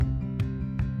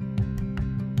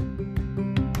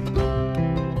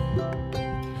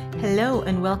Hello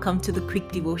and welcome to the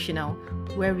Quick Devotional,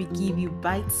 where we give you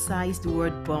bite-sized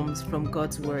word bombs from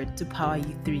God's Word to power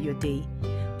you through your day.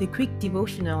 The Quick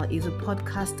Devotional is a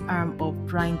podcast arm of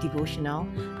Brian Devotional,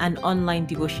 an online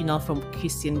devotional from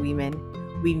Christian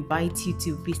women. We invite you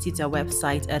to visit our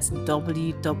website at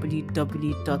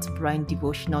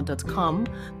www.briandevotional.com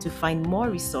to find more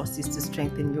resources to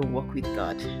strengthen your walk with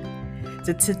God.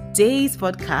 So today's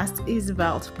podcast is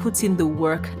about putting the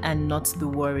work and not the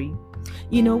worry.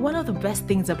 You know, one of the best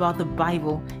things about the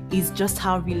Bible is just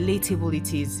how relatable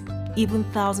it is, even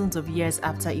thousands of years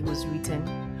after it was written.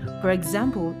 For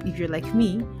example, if you're like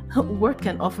me, work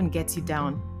can often get you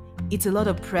down. It's a lot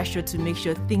of pressure to make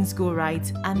sure things go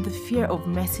right, and the fear of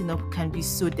messing up can be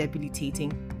so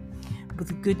debilitating. But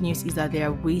the good news is that there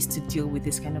are ways to deal with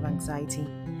this kind of anxiety.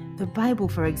 The Bible,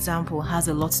 for example, has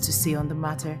a lot to say on the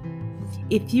matter.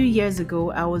 A few years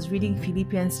ago, I was reading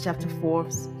Philippians chapter 4,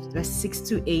 verse 6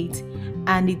 to 8,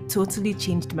 and it totally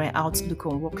changed my outlook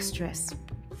on work stress.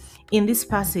 In this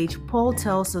passage, Paul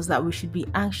tells us that we should be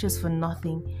anxious for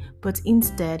nothing, but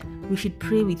instead, we should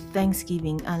pray with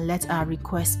thanksgiving and let our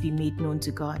requests be made known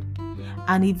to God.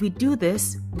 And if we do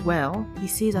this, well, he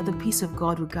says that the peace of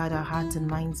God will guard our hearts and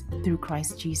minds through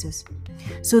Christ Jesus.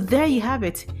 So there you have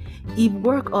it. If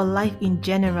work or life in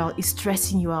general is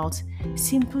stressing you out,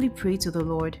 simply pray to the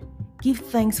Lord. Give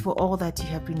thanks for all that you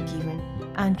have been given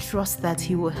and trust that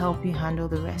He will help you handle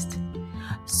the rest.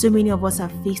 So many of us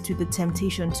are faced with the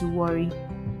temptation to worry.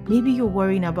 Maybe you're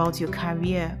worrying about your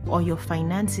career or your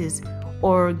finances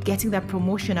or getting that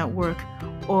promotion at work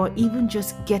or even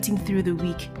just getting through the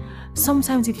week.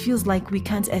 Sometimes it feels like we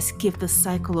can't escape the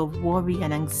cycle of worry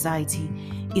and anxiety.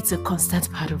 It's a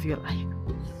constant part of your life.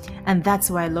 And that's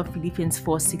why I love Philippians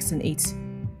 4, 6 and 8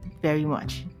 very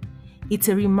much. It's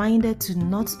a reminder to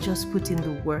not just put in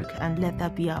the work and let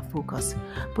that be our focus,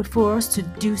 but for us to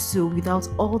do so without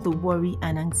all the worry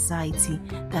and anxiety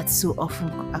that so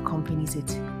often accompanies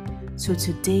it. So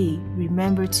today,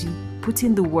 remember to put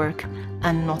in the work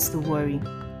and not the worry.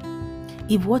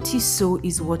 If what you sow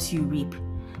is what you reap,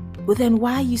 but then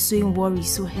why are you sowing worry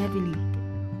so heavily?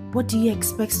 What do you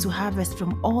expect to harvest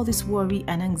from all this worry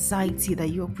and anxiety that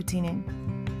you're putting in?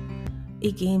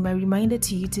 Again, my reminder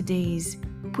to you today is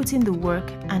put in the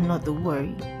work and not the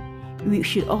worry. We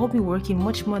should all be working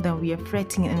much more than we are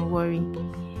fretting and worrying.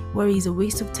 Worry is a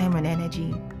waste of time and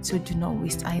energy, so do not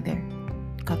waste either.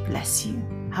 God bless you.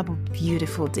 Have a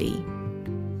beautiful day.